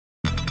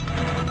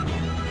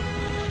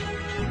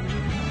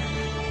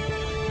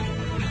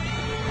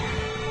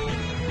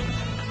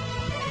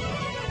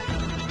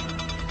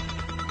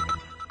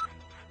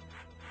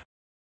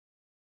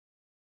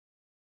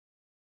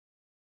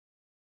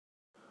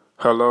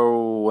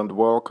Hello and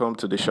welcome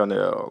to the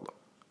channel.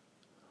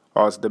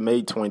 As the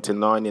May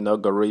 29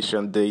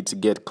 inauguration dates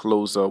get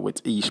closer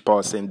with each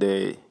passing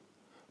day,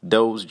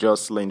 those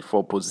jostling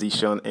for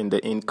position in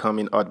the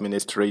incoming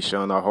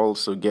administration are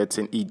also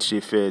getting itchy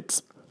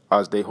feet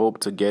as they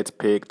hope to get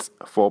picked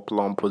for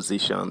plum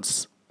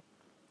positions.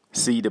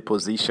 See the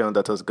position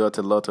that has got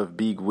a lot of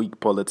big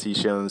weak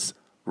politicians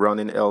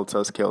running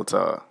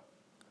helter-skelter.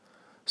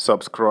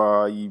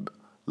 Subscribe,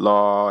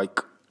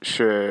 like,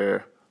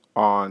 share,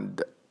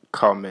 and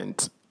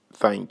comment.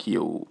 Thank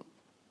you.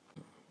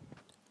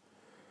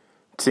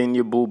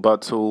 Tinubu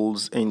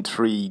battles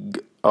intrigue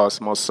as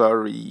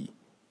Masari,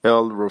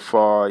 El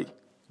Rufai,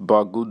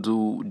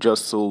 Bagudu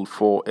jostle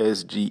for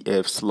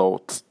SGF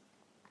slot.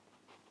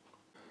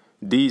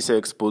 This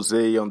expose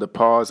on the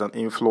powers and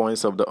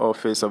influence of the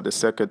Office of the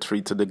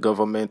Secretary to the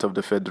Government of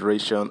the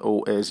Federation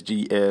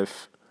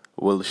 (OSGF)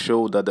 will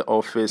show that the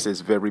office is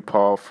very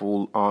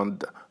powerful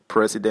and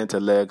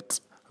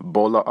President-elect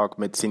Bola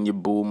Ahmed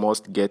Tinubu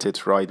must get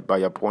it right by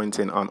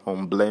appointing an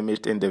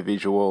unblemished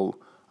individual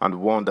and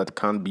one that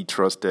can be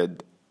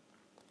trusted.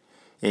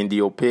 In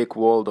the opaque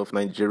world of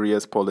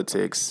Nigeria's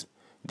politics,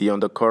 the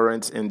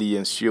undercurrents in the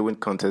ensuing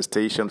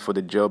contestation for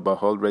the job are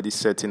already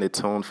setting a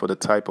tone for the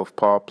type of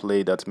power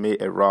play that may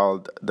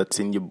herald the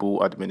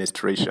Tinubu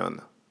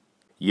administration.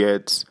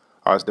 Yet,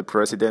 as the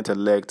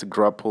president-elect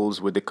grapples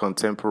with the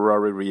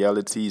contemporary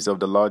realities of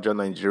the larger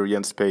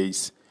Nigerian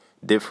space,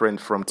 different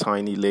from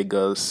tiny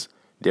Lagos,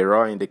 there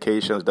are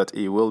indications that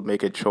he will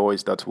make a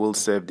choice that will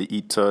serve the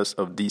ethos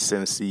of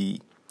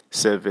decency,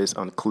 service,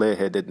 and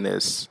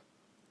clear-headedness.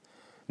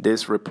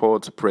 This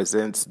report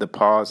presents the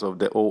powers of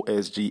the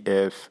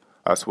OSGF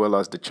as well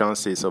as the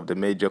chances of the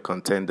major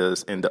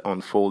contenders in the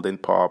unfolding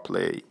power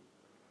play.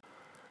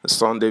 The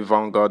Sunday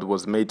Vanguard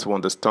was made to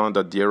understand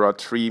that there are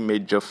three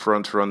major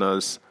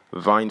frontrunners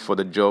vying for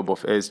the job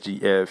of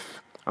SGF,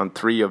 and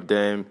three of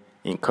them,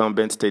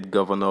 incumbent state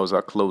governors,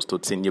 are close to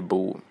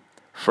Tinubu.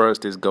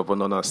 First is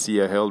Governor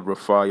Nasir El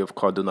Rufai of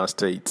Kaduna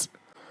State.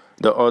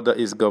 The other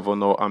is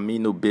Governor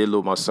Aminu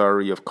Bello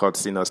Masari of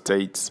Katsina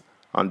State,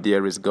 and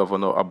there is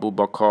Governor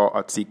Abubakar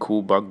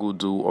Atiku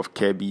Bagudu of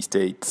Kebbi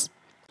State.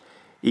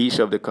 Each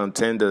of the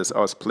contenders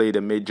has played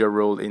a major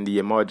role in the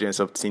emergence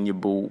of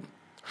Tinubu,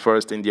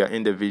 first in their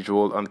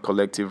individual and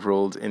collective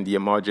roles in the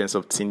emergence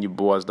of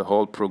Tinubu as the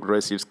All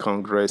Progressives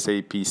Congress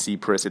APC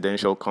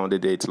presidential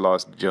candidate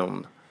last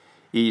June.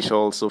 Each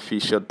also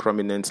featured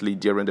prominently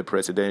during the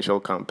presidential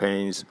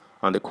campaigns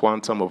and the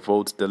quantum of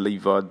votes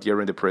delivered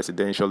during the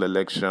presidential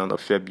election of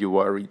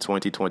February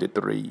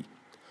 2023.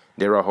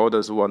 There are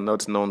others who are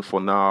not known for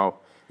now.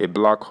 A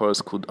black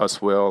horse could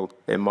as well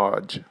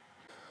emerge.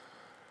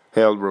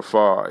 El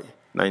Rufai.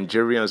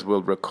 Nigerians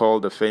will recall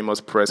the famous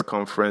press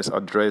conference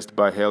addressed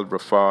by El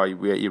Rufai,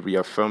 where he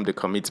reaffirmed the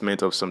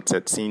commitment of some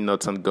 13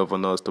 northern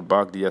governors to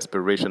back the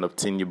aspiration of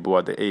Tinubu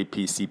at the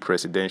APC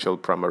presidential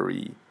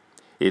primary.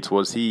 It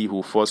was he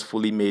who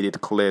forcefully made it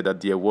clear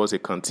that there was a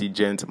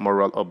contingent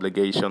moral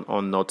obligation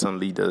on northern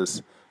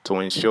leaders to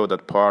ensure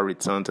that power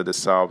returned to the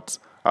South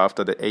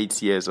after the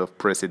 8 years of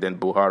President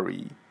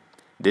Buhari.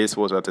 This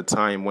was at a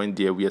time when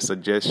there were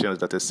suggestions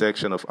that a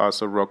section of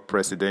Aso Rock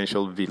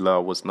presidential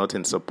villa was not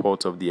in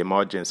support of the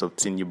emergence of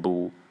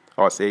Tinubu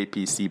as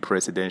APC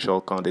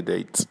presidential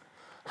candidate.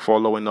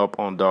 Following up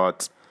on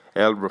that,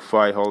 El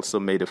Rufai also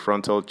made a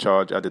frontal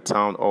charge at the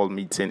town hall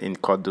meeting in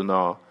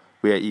Kaduna,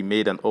 where he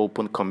made an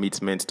open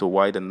commitment to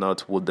why the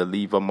North would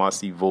deliver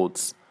massive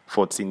votes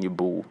for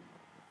Tinubu.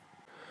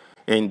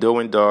 In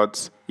doing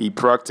that, he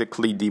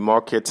practically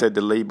demarcated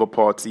the Labour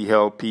Party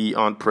LP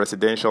and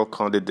presidential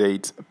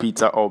candidate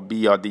Peter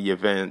Obi at the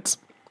event.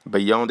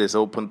 Beyond his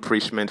open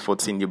preachment for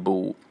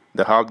Tinubu,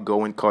 the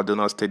outgoing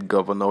Kaduna State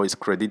governor is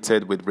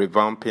credited with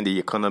revamping the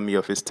economy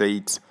of his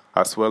state,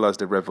 as well as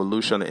the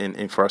revolution in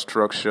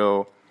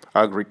infrastructure,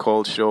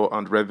 agriculture,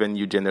 and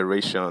revenue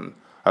generation,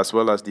 as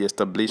well as the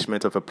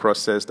establishment of a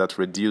process that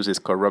reduces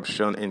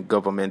corruption in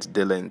government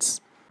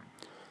dealings.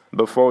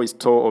 Before his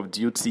tour of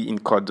duty in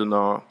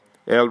Kaduna,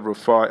 El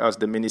Rufai, as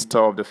the Minister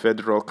of the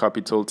Federal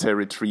Capital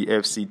Territory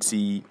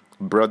 (FCT),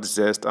 brought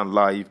zest and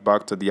life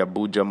back to the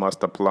Abuja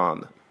Master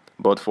Plan.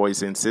 But for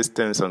his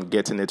insistence on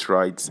getting it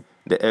right,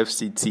 the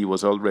FCT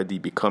was already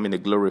becoming a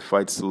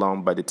glorified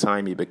slum by the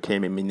time he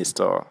became a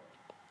minister.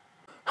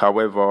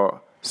 However,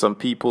 some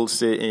people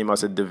see him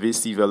as a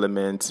divisive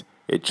element,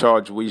 a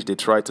charge which they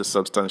try to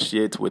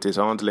substantiate with his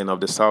handling of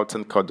the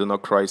Southern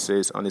Kaduna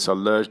crisis and his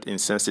alleged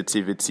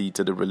insensitivity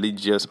to the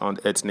religious and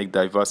ethnic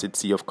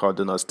diversity of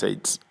Kaduna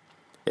State.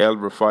 El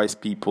Rufai's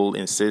people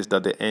insist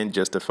that the end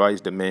justifies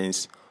the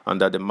means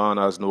and that the man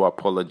has no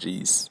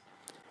apologies.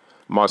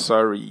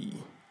 Masari,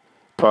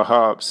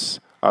 perhaps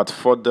at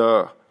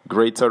further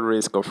greater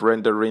risk of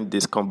rendering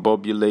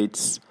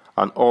discombobulates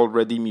an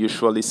already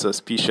mutually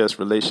suspicious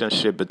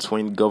relationship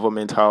between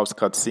Government House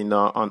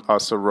Katsina and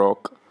Aso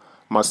Rock,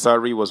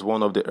 Masari was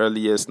one of the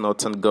earliest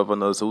northern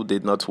governors who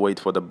did not wait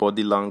for the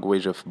body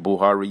language of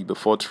Buhari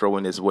before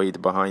throwing his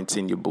weight behind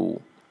Tinubu.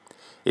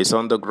 His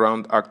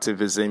underground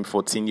activism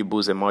for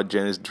Tinubu's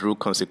emergence drew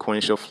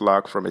consequential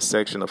flack from a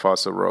section of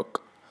Aso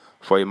Rock.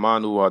 for a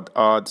man who had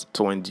had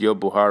to endure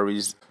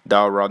Buhari's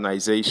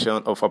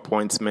tyrannization of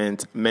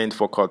appointment meant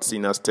for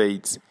Katsina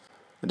State.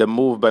 The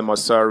move by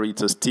Masari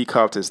to stick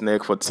out his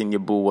neck for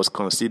Tinubu was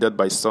considered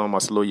by some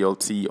as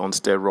loyalty on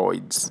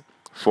steroids,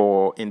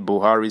 for in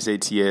Buhari's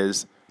 8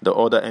 years, the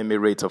other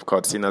emirate of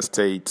Katsina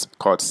State,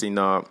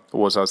 Katsina,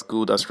 was as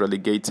good as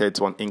relegated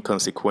to an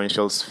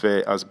inconsequential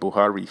sphere as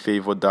Buhari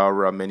favored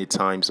Daura many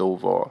times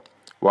over,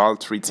 while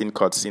treating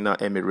Katsina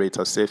Emirate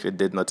as if it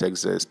did not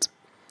exist.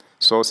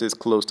 Sources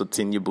close to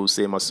Tinubu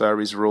say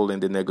Masari's role in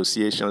the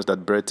negotiations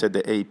that birthed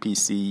the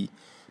APC,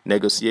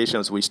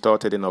 negotiations which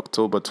started in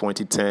October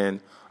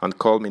 2010 and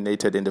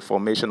culminated in the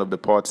formation of the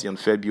party on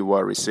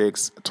February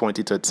 6,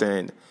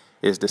 2013,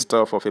 is the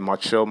stuff of a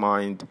mature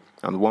mind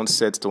and one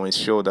set to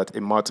ensure that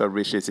a matter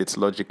reaches its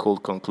logical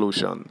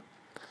conclusion.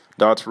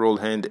 That role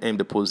earned him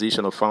the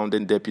position of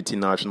founding deputy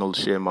national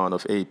chairman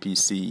of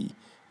APC,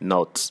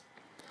 not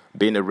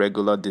being a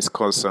regular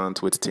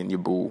discussant with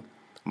Tinubu.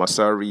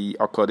 Masari,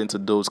 according to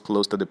those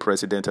close to the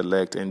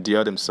president-elect,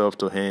 endeared himself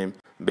to him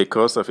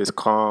because of his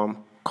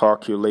calm,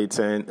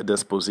 calculating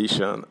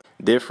disposition,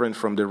 different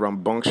from the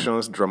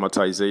rambunctious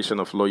dramatization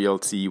of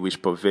loyalty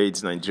which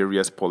pervades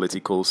Nigeria's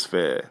political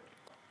sphere.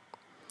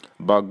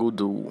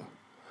 Bagudu.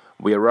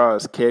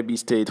 Whereas Kebbi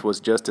State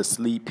was just a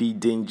sleepy,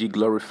 dingy,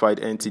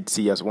 glorified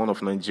entity as one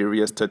of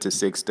Nigeria's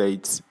 36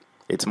 states,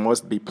 it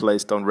must be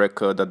placed on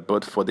record that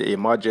but for the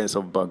emergence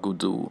of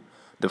Bagudu,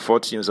 the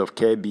fortunes of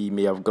Kebbi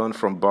may have gone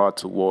from bad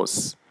to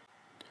worse.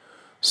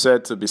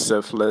 Said to be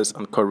selfless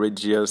and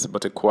courageous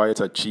but a quiet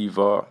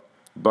achiever,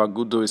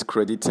 Bagudu is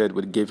credited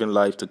with giving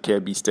life to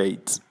Kebbi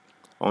State.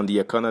 On the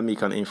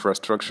economic and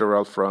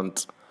infrastructural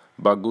front,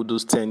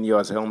 Bagudu's tenure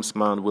as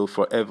helmsman will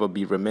forever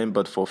be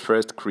remembered for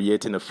first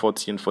creating a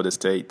fortune for the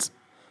state.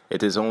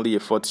 It is only a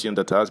fortune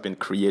that has been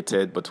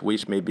created but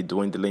which may be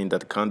dwindling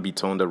that can't be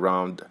turned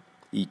around.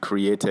 He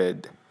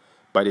created.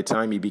 By the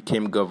time he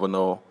became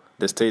governor,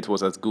 the state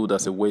was as good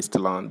as a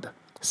wasteland,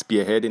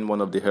 spearheading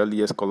one of the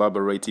earliest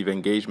collaborative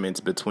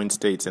engagements between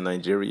states in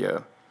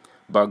Nigeria.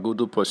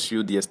 Bagudu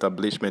pursued the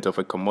establishment of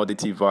a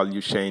commodity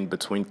value chain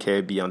between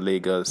Kebbi and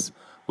Lagos,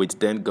 with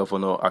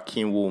then-Governor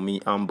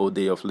Akinwumi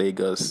Ambode of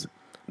Lagos.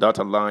 That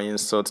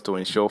alliance sought to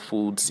ensure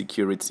food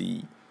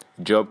security,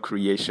 job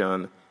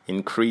creation,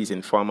 increase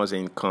in farmers'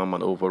 income,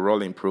 and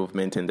overall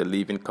improvement in the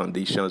living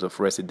conditions of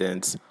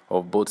residents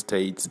of both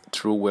states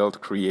through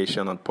wealth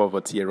creation and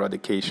poverty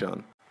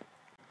eradication.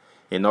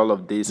 In all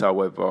of this,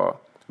 however,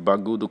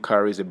 Bagudu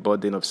carries a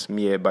burden of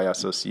smear by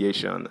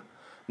association.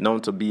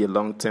 Known to be a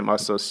long-term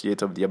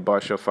associate of the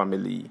Abacha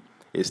family,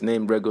 his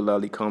name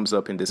regularly comes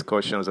up in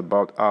discussions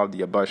about how the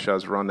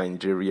Abachas run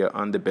Nigeria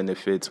and the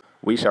benefits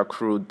which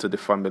accrued to the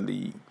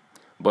family.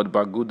 But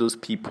Bagudu's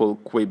people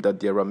quip that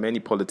there are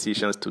many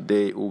politicians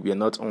today who were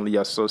not only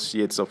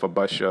associates of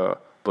Abacha,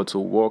 but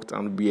who worked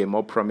and were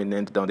more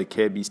prominent than the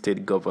Kebbi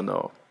state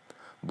governor.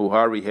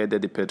 Buhari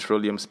headed the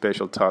Petroleum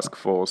Special Task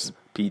Force,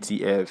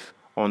 PTF,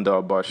 under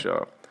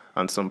Abacha,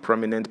 and some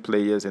prominent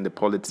players in the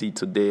polity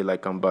today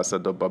like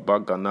Ambassador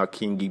Babagana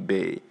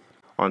Kingibe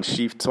and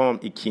Chief Tom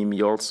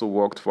Ikimi also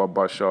worked for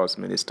Abacha as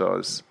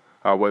ministers.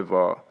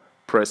 However,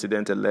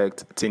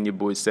 President-elect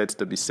Tinubu is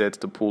said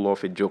to pull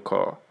off a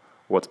joker.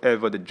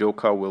 Whatever the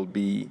joker will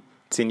be,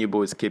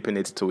 Tinubu is keeping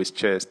it to his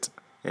chest.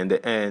 In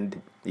the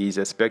end, he is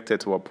expected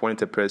to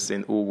appoint a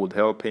person who would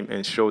help him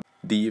ensure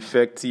the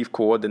effective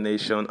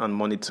coordination and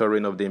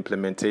monitoring of the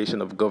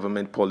implementation of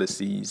government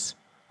policies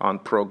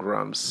and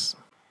programs.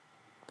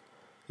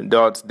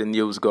 That's the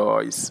news,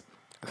 guys.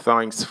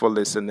 Thanks for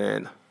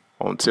listening.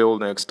 Until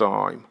next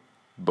time,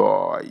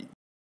 bye.